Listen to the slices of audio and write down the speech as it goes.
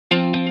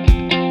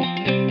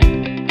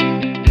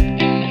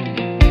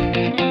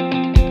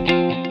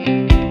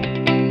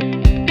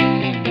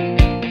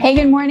Hey,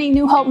 good morning,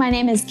 New Hope. My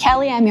name is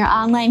Kelly. I'm your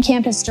online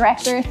campus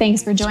director.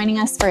 Thanks for joining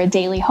us for a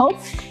Daily Hope.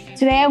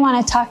 Today, I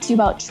want to talk to you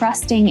about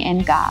trusting in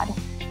God.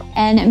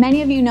 And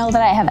many of you know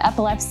that I have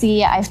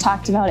epilepsy. I've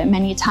talked about it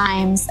many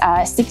times.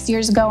 6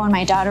 years ago, when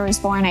my daughter was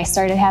born, I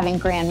started having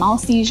grand mal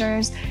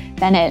seizures.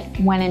 Then it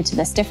went into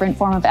this different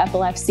form of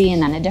epilepsy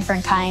and then a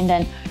different kind.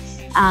 And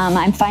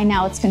I'm fine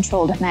now, it's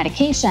controlled with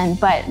medication.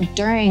 But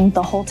during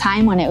the whole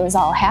time when it was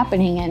all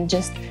happening and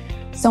just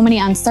so many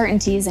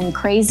uncertainties and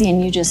crazy,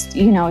 and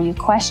you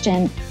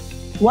question,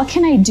 what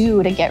can I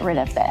do to get rid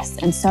of this?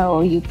 And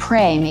so you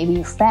pray, maybe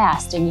you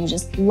fast, and you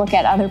just look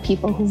at other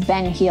people who've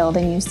been healed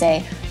and you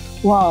say,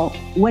 well,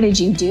 what did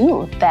you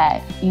do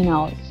that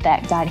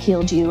God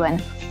healed you?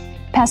 And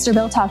Pastor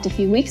Bill talked a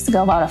few weeks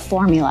ago about a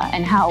formula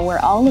and how we're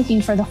all looking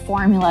for the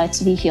formula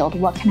to be healed.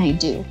 What can I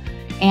do?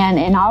 And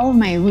in all of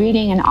my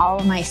reading and all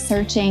of my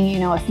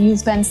searching, if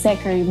you've been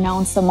sick or you've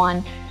known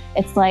someone,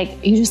 it's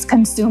like you just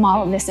consume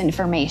all of this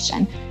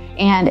information.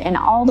 And in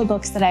all the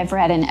books that I've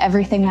read and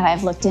everything that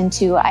I've looked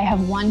into, I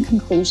have one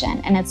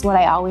conclusion, and it's what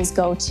I always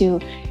go to,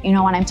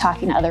 when I'm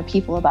talking to other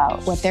people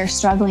about what they're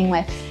struggling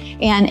with.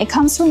 And it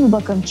comes from the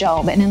book of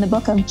Job. And in the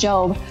book of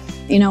Job,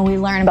 we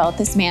learn about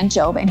this man,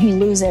 Job, and he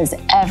loses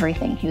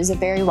everything. He was a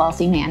very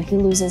wealthy man. He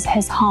loses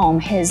his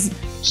home, his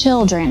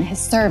children, his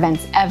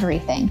servants,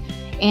 everything.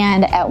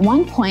 And at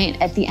one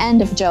point, at the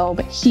end of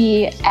Job,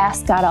 he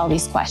asks God all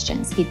these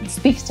questions. He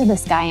speaks to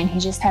this guy and he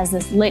just has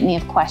this litany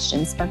of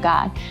questions for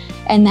God.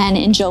 And then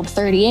in Job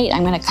 38,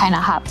 I'm going to kind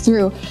of hop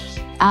through.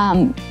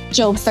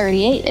 Job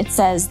 38, it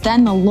says,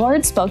 "Then the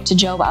Lord spoke to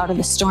Job out of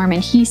the storm,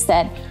 and he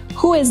said,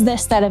 'Who is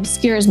this that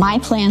obscures my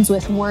plans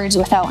with words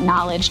without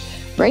knowledge?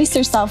 Brace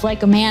yourself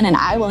like a man, and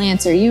I will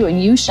answer you,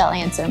 and you shall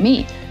answer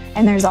me.'"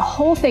 And there's a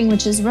whole thing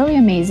which is really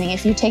amazing.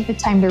 If you take the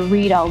time to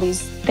read all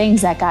these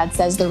things that God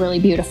says, they're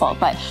really beautiful.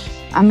 But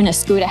I'm going to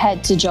scoot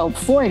ahead to Job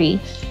 40.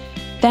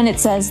 Then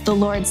it says, "The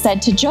Lord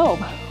said to Job,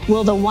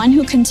 'Will the one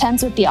who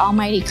contends with the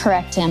Almighty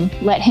correct him?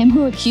 Let him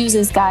who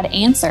accuses God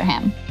answer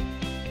him.'"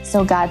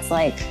 So God's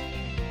like,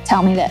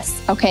 tell me this.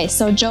 Okay,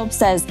 so Job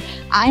says,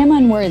 "I am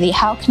unworthy.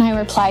 How can I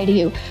reply to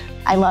you?"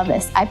 I love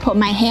this. "I put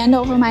my hand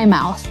over my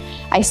mouth.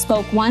 I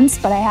spoke once,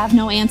 but I have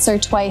no answer.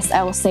 Twice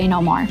I will say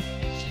no more."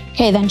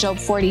 Okay, then Job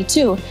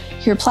 42,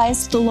 he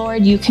replies to the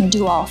Lord, "You can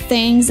do all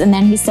things." And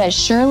then he says,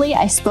 "Surely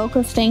I spoke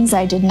of things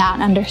I did not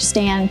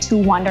understand, too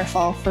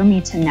wonderful for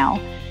me to know."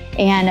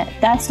 And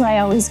that's what I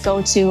always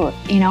go to,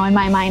 in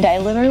my mind. I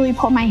literally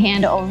put my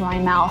hand over my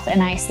mouth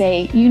and I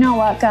say, "You know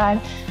what, God?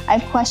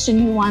 I've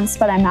questioned you once,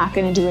 but I'm not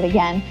going to do it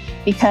again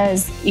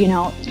because,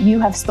 you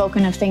have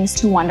spoken of things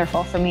too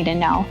wonderful for me to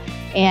know.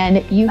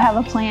 And you have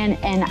a plan,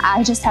 and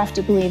I just have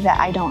to believe that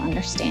I don't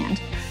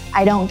understand.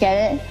 I don't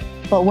get it.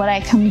 But what I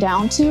come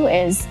down to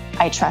is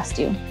I trust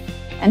you."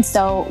 And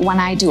so when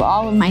I do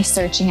all of my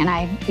searching and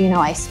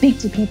I speak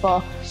to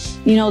people,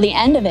 the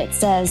end of it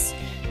says,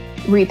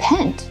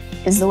 repent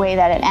is the way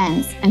that it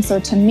ends. And so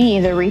to me,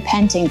 the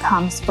repenting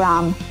comes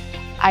from,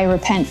 I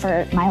repent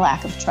for my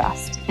lack of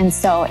trust. And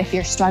so if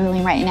you're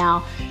struggling right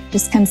now,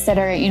 just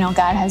consider,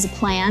 God has a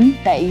plan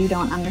that you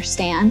don't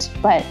understand,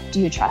 but do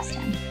you trust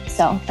him?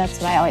 So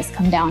that's what I always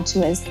come down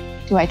to is,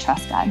 do I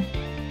trust God?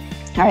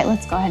 All right,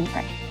 let's go ahead and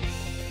pray.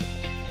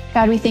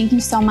 God, we thank you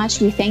so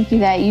much. We thank you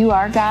that you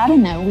are God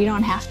and that we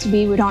don't have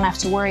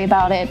to worry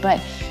about it.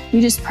 But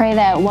we just pray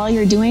that while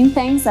you're doing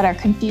things that are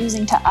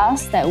confusing to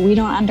us, that we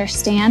don't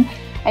understand,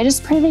 I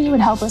just pray that you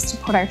would help us to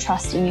put our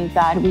trust in you,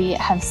 God. We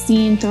have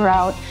seen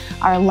throughout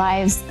our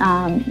lives,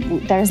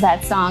 there's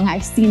that song,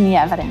 "I've seen the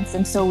evidence."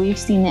 And so we've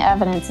seen the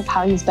evidence of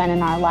how you've been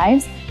in our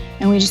lives.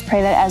 And we just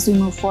pray that as we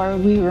move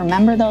forward, we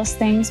remember those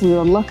things, we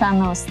will look on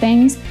those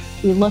things,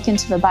 we look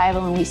into the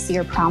Bible and we see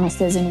your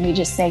promises and we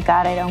just say,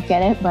 "God, I don't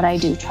get it, but I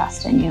do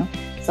trust in you."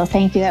 So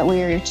thank you that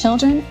we are your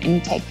children and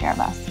you take care of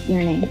us. In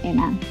your name,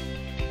 amen.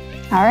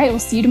 All right, we'll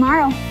see you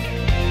tomorrow.